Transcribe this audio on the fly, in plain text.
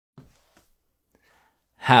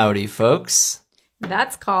Howdy, folks.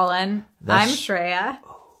 That's Colin. I'm Shreya.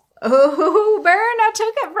 Oh, Bern, I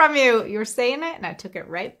took it from you. You were saying it, and I took it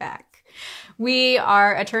right back. We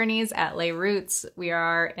are attorneys at Lay Roots. We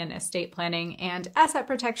are an estate planning and asset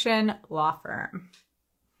protection law firm.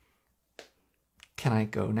 Can I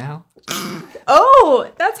go now?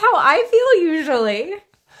 Oh, that's how I feel usually.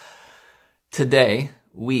 Today,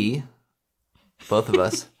 both of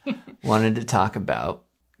us, wanted to talk about,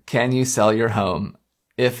 can you sell your home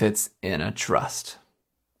if it's in a trust?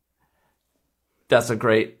 That's a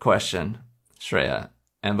great question, Shreya.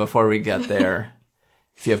 And before we get there,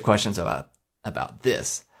 if you have questions about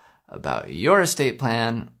this, about your estate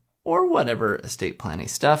plan, or whatever estate planning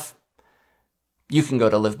stuff, you can go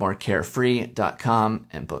to livemorecarefree.com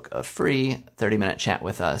and book a free 30-minute chat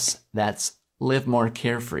with us. That's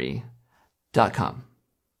livemorecarefree.com.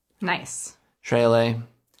 Nice. Shreya Lay.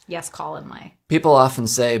 Yes, Colin Lay. People often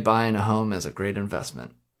say buying a home is a great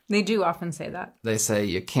investment. They do often say that. They say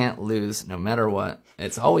you can't lose no matter what.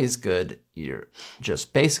 It's always good. You're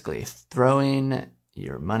just basically throwing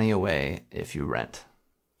your money away if you rent.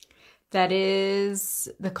 That is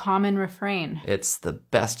the common refrain. It's the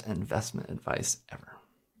best investment advice ever.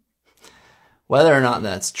 Whether or not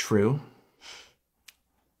that's true,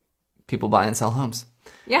 people buy and sell homes.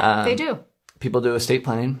 Yeah, they do. People do estate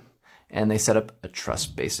planning, and they set up a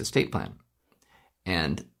trust-based estate plan.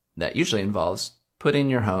 And that usually involves putting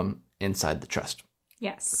your home inside the trust.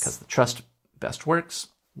 Yes. Because the trust best works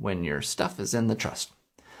when your stuff is in the trust.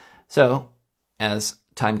 So, as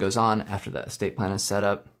time goes on after the estate plan is set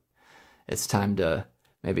up, it's time to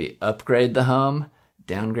maybe upgrade the home,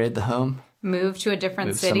 downgrade the home. Move to a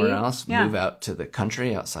different city. Move somewhere else. Yeah. Move out to the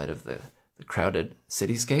country outside of the crowded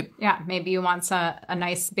cityscape. Yeah, maybe you want a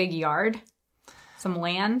nice big yard, some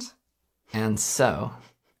land. And so,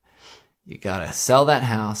 you gotta sell that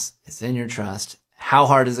house. It's in your trust. How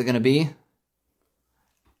hard is it going to be?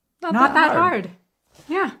 Not that hard.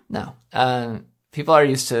 Yeah. No. People are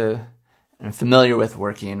used to and familiar with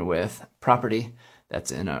working with property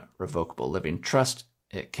that's in a revocable living trust.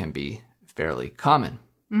 It can be fairly common.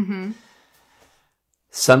 Mm-hmm.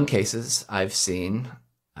 Some cases I've seen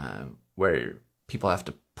where people have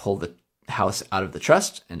to pull the house out of the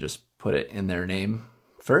trust and just put it in their name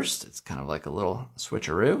first. It's kind of like a little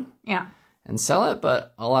switcheroo. Yeah. And sell it,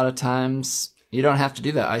 but a lot of times you don't have to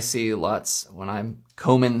do that. I see lots when I'm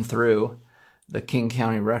combing through the King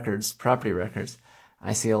County records, property records,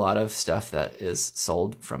 I see a lot of stuff that is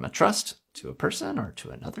sold from a trust to a person or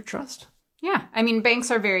to another trust. Yeah. I mean, banks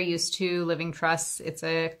are very used to living trusts. It's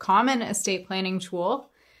a common estate planning tool.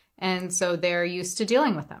 And so they're used to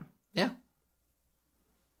dealing with them. Yeah.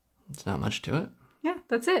 It's not much to it. Yeah,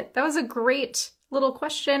 that's it. That was a great little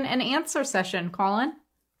question and answer session, Colin.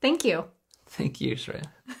 Thank you. Thank you, Shreya.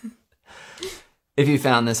 If you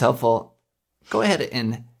found this helpful, go ahead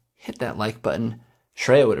and hit that like button.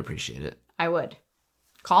 Shreya would appreciate it. I would.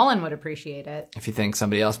 Colin would appreciate it. If you think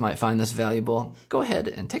somebody else might find this valuable, go ahead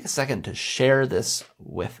and take a second to share this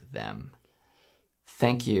with them.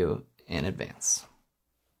 Thank you in advance.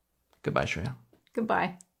 Goodbye, Shreya.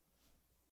 Goodbye.